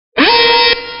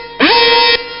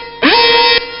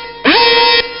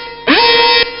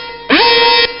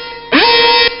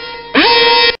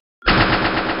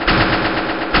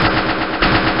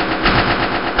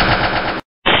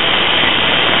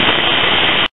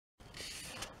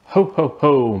Ho ho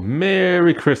ho!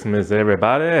 Merry Christmas,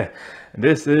 everybody!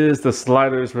 This is the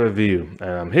Sliders Review, and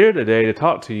I'm here today to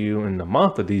talk to you in the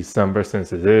month of December,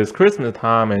 since it is Christmas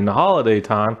time and the holiday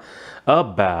time,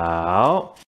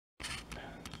 about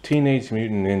Teenage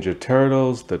Mutant Ninja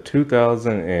Turtles, the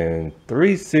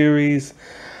 2003 series,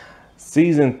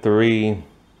 Season 3,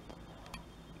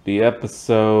 the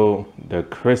episode, The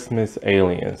Christmas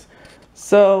Aliens.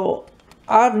 So,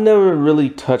 I've never really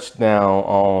touched down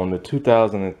on the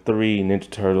 2003 Ninja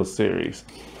Turtles series.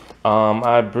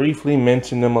 I briefly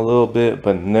mentioned them a little bit,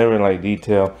 but never in like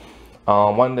detail.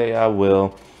 One day I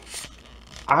will.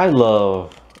 I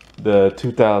love the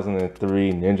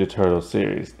 2003 Ninja Turtles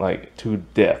series, like to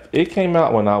death. It came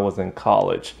out when I was in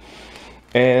college.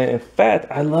 And in fact,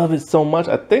 I love it so much.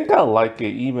 I think I like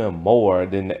it even more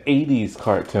than the 80s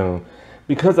cartoon,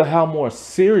 because of how more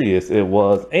serious it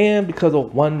was, and because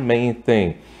of one main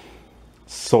thing: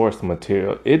 source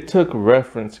material. It took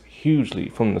reference hugely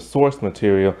from the source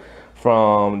material,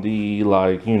 from the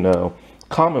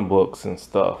comic books and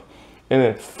stuff. And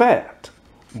in fact,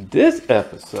 this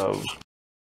episode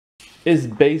is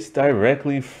based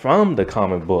directly from the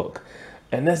comic book.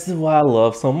 And this is why I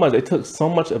love so much. They took so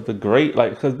much of the great,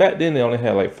 because back then they only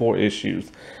had like 4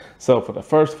 issues. So for the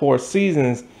first 4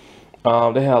 seasons,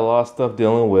 they had a lot of stuff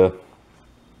dealing with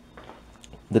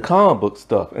the comic book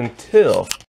stuff, until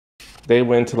they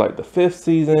went to like the 5th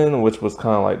season, which was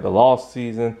kind of like the lost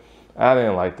season. I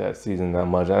didn't like that season that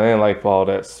much. I didn't like all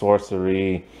that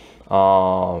sorcery,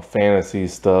 fantasy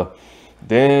stuff.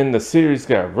 Then the series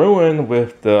got ruined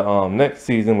with the next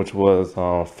season, which was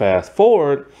Fast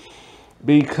Forward,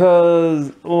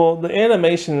 because, well, the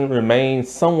animation remained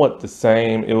somewhat the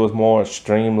same. It was more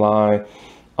streamlined,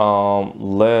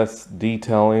 less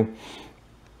detailing.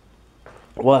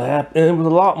 What happened? It was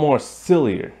a lot more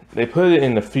sillier. They put it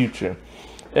in the future,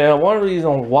 and one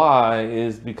reason why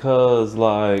is because,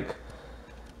 like,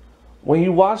 when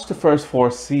you watch the first 4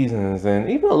 seasons and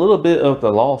even a little bit of the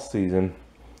lost season,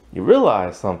 you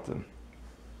realize something.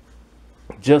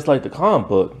 Just like the comic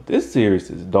book, this series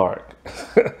is dark.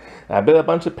 I bet a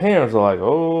bunch of parents are like,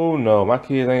 "Oh no, my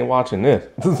kids ain't watching this."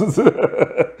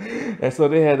 And so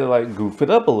they had to like goof it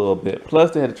up a little bit.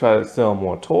 Plus they had to try to sell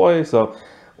more toys, so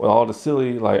with all the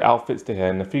silly like outfits they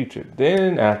had in the future.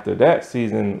 Then after that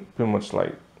season, pretty much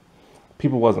like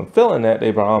people wasn't feeling that,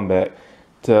 they brought them back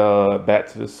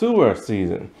to the sewer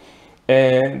season.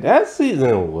 And that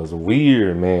season was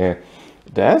weird, man.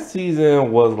 That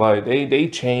season was like they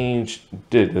changed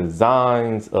the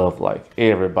designs of like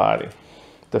everybody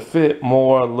to fit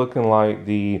more looking like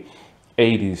the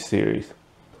 80s series.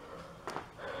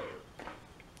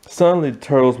 Suddenly the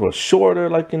turtles were shorter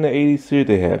like in the 80s series.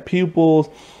 They had pupils.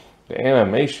 The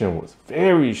animation was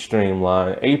very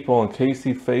streamlined. April and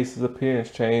Casey faces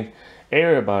appearance changed.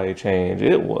 Everybody changed.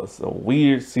 It was a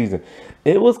weird season.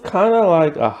 It was kind of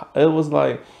like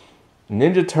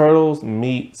Ninja Turtles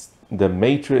meets The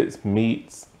Matrix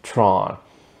meets Tron.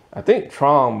 I think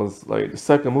Tron was like the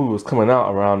second movie was coming out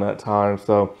around that time.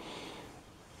 So,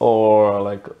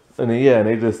 and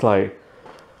they just like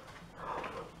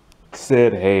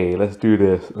said, "Hey, let's do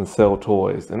this and sell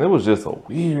toys." And it was just a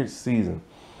weird season.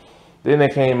 Then they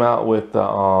came out with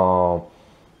the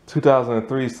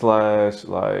 2003 slash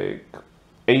like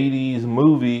 80s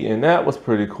movie, and that was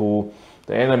pretty cool.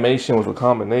 The animation was a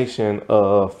combination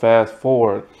of Fast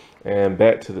Forward and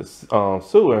Back to the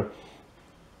Sewer.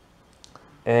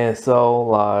 And so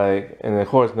like, and of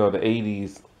course, the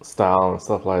 80s style and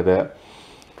stuff like that.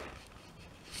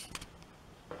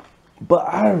 But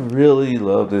I really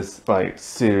love this like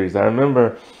series. I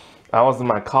remember I was in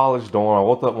my college dorm. I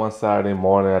woke up one Saturday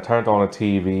morning. I turned on the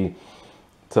TV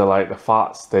to like the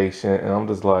Fox station, and I'm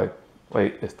just like,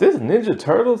 "Wait, is this Ninja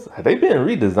Turtles? Have they been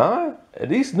redesigned? Are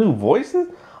these new voices?"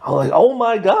 I'm like, "Oh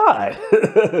my god,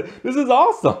 this is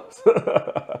awesome!"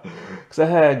 Because I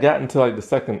had gotten to like the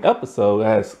second episode.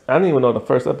 I didn't even know the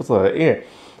first episode had aired,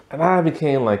 and I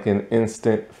became like an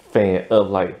instant fan of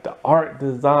like the art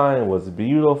design was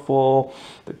beautiful,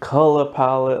 the color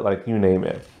palette, like you name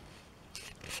it.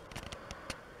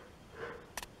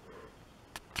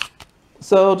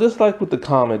 So just like with the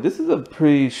comic, this is a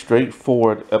pretty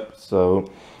straightforward episode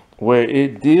where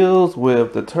it deals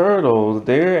with the turtles.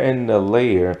 They're in the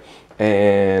lair,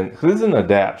 and this is an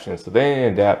adaptation, so they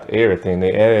didn't adapt everything.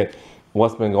 They added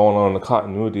what's been going on in the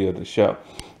continuity of the show.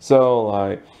 So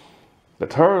like the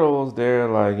turtles, they're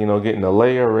like, getting the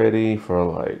lair ready for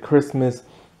like Christmas.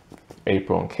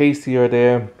 April and Casey are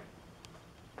there.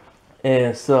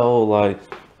 And so like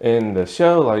in the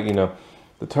show, like,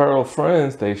 the turtle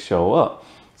friends, they show up.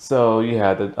 So you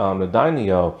had the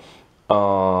Daimyo,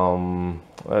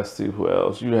 Let's see who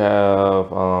else. You have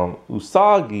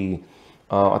Usagi.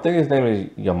 I think his name is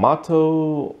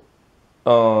Yamato.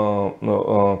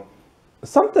 No,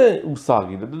 something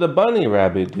Usagi, the bunny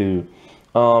rabbit dude.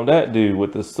 That dude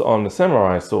with the on the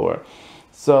samurai sword.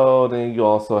 So then you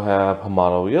also have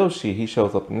Hamato Yoshi. He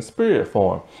shows up in the spirit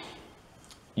form.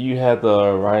 You had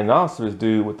the rhinoceros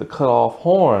dude with the cut off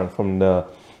horn from the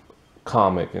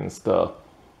comic and stuff.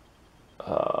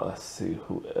 Let's see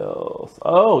who else.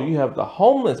 Oh, you have the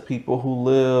homeless people who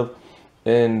live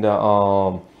in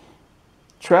the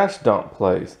trash dump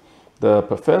place, the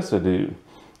professor dude.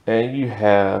 And you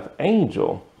have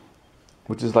Angel,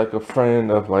 which is like a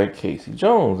friend of like Casey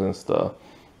Jones and stuff.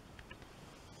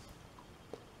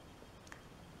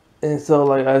 And so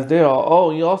like as they are,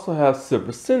 oh, you also have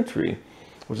Silver Sentry,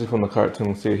 which is from the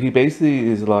cartoon series. He basically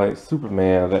is like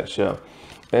Superman of that show.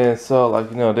 And so,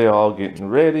 like, you know, they're all getting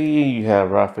ready. You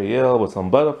have Raphael with some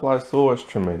butterfly swords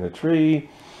trimming the tree.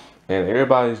 And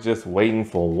everybody's just waiting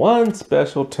for one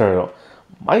special turtle,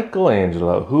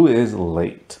 Michelangelo, who is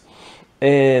late.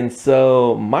 And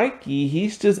so Mikey,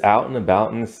 he's just out and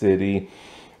about in the city.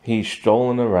 He's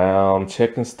strolling around,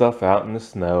 checking stuff out in the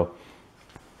snow.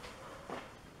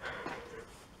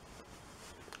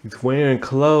 He's wearing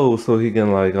clothes so he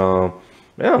can like, man,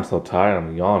 I'm so tired,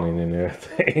 I'm yawning and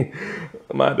everything.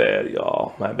 My bad,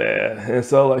 y'all, my bad. And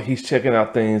so like he's checking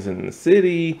out things in the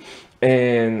city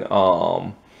and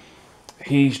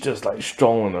he's just like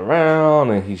strolling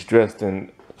around and he's dressed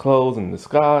in clothes in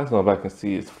disguise. Nobody can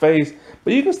see his face,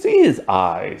 but you can see his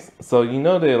eyes. So you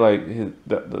know that like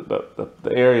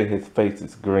the area of his face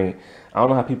is green. I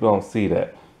don't know how people don't see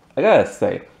that. I gotta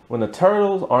say, when the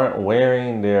turtles aren't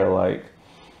wearing their like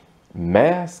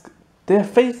mask, their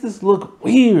faces look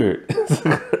weird.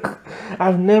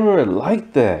 I've never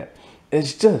liked that.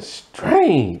 It's just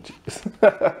strange.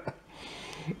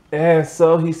 And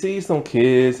so he sees some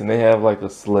kids and they have like a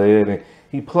sled and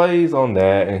he plays on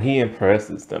that and he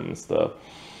impresses them and stuff.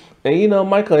 And you know,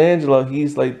 Michelangelo,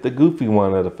 he's like the goofy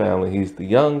one of the family. He's the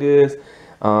youngest.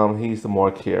 He's the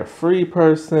more carefree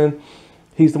person.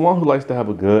 He's the one who likes to have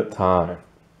a good time.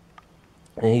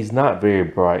 And he's not very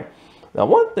bright. Now,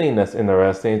 one thing that's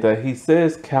interesting is that he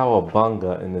says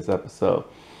cowabunga in this episode.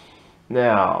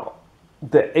 Now,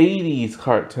 the 80s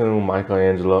cartoon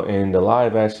Michelangelo and the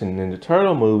live action Ninja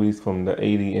Turtle movies from the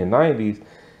 80s and 90s,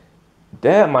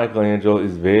 that Michelangelo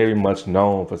is very much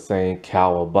known for saying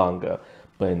cowabunga.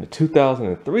 But in the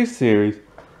 2003 series,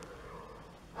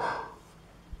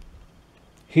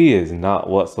 he is not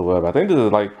whatsoever. I think this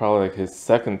is like probably like his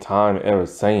second time ever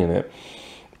saying it.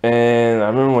 And I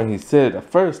remember when he said it the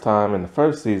first time in the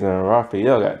first season,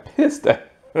 Raphael got pissed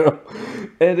at him.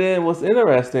 And then what's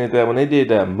interesting is that when they did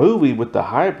that movie with the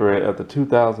hybrid of the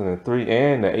 2003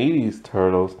 and the 80s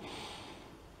Turtles,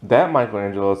 that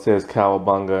Michelangelo says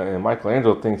cowabunga, and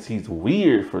Michelangelo thinks he's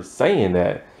weird for saying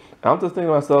that. I'm just thinking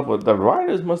to myself, well, the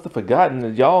writers must have forgotten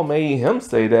that y'all made him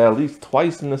say that at least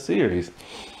twice in the series.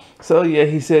 So yeah,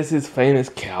 he says his famous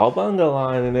cowabunga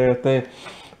line and everything.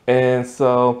 And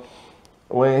so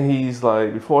when he's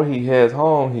like, before he heads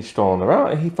home, he's strolling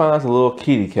around and he finds a little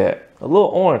kitty cat, a little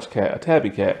orange cat, a tabby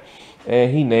cat,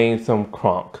 and he names him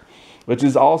Kronk, which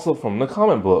is also from the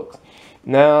comic books.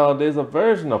 Now, there's a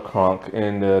version of Kronk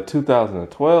in the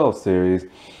 2012 series,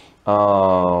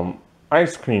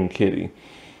 Ice Cream Kitty.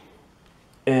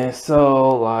 And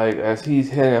so, like, as he's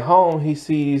heading home, he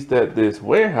sees that this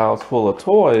warehouse full of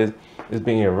toys is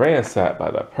being ransacked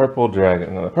by the Purple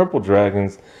Dragon. Now, the Purple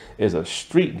Dragons is a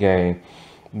street gang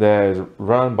that is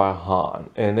run by Han,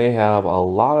 and they have a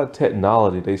lot of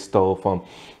technology they stole from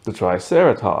the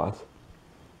Triceratops.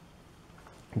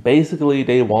 Basically,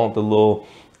 they want the little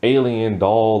alien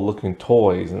doll looking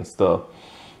toys and stuff,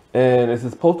 and it's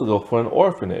supposed to go for an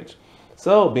orphanage.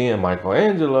 So being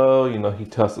Michelangelo, you know, he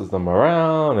tusses them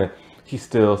around and he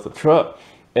steals the truck,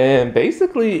 and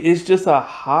basically it's just a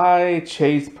high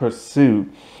chase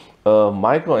pursuit of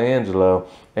Michelangelo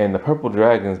and the Purple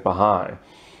Dragons behind.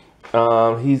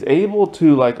 He's able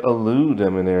to like elude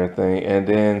them and everything, and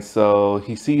then so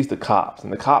he sees the cops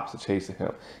and the cops are chasing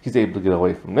him. He's able to get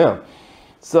away from them.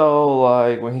 So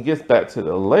like when he gets back to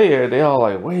the lair, they all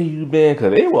like, where you been?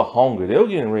 Because they were hungry, they were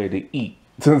getting ready to eat.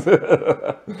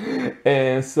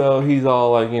 And so he's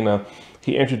all like, you know,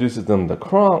 he introduces them to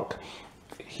Kronk.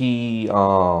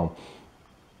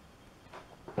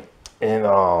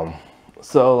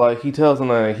 So like he tells them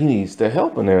that he needs their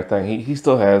help and everything. He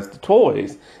still has the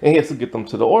toys and he has to get them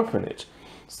to the orphanage.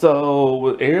 So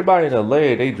with everybody in the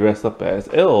lair, they dress up as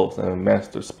elves, and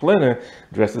Master Splinter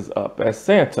dresses up as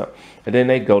Santa. And then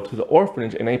they go to the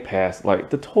orphanage and they pass like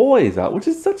the toys out, which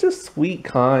is such a sweet,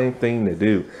 kind thing to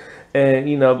do. And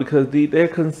you know, because they're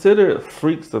considered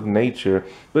freaks of nature,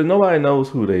 but nobody knows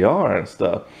who they are and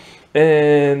stuff.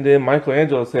 And then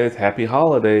Michelangelo says happy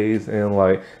holidays and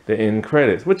like the end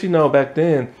credits, which you know back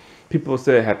then people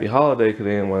said happy holiday because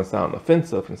they didn't want to sound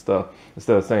offensive and stuff,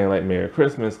 instead of saying like Merry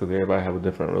Christmas because everybody have a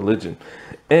different religion.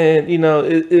 And you know,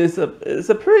 it's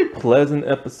a pretty pleasant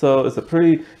episode. It's a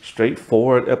pretty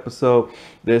straightforward episode.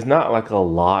 There's not like a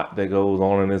lot that goes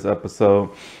on in this episode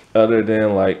other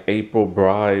than like April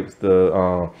bribes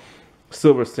the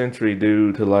Silver Century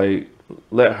dude to like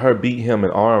let her beat him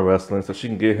in arm wrestling so she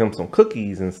can give him some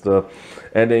cookies and stuff.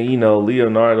 And then, you know,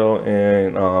 Leonardo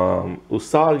and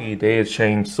Usagi, they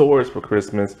exchange swords for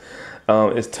Christmas.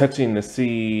 It's touching to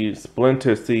see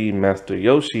Splinter see Master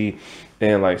Yoshi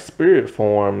in like spirit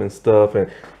form and stuff. And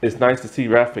it's nice to see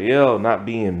Raphael not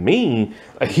being mean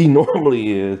like he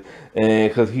normally is, and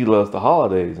because he loves the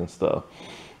holidays and stuff.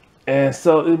 And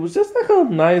so it was just like a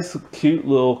nice, cute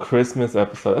little Christmas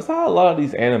episode. That's how a lot of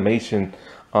these animation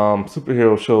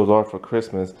superhero shows are for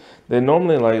Christmas. They're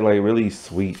normally like really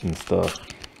sweet and stuff.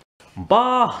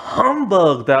 Bah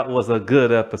humbug, that was a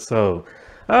good episode.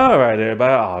 All right,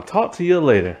 everybody, I'll talk to you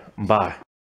later. Bye.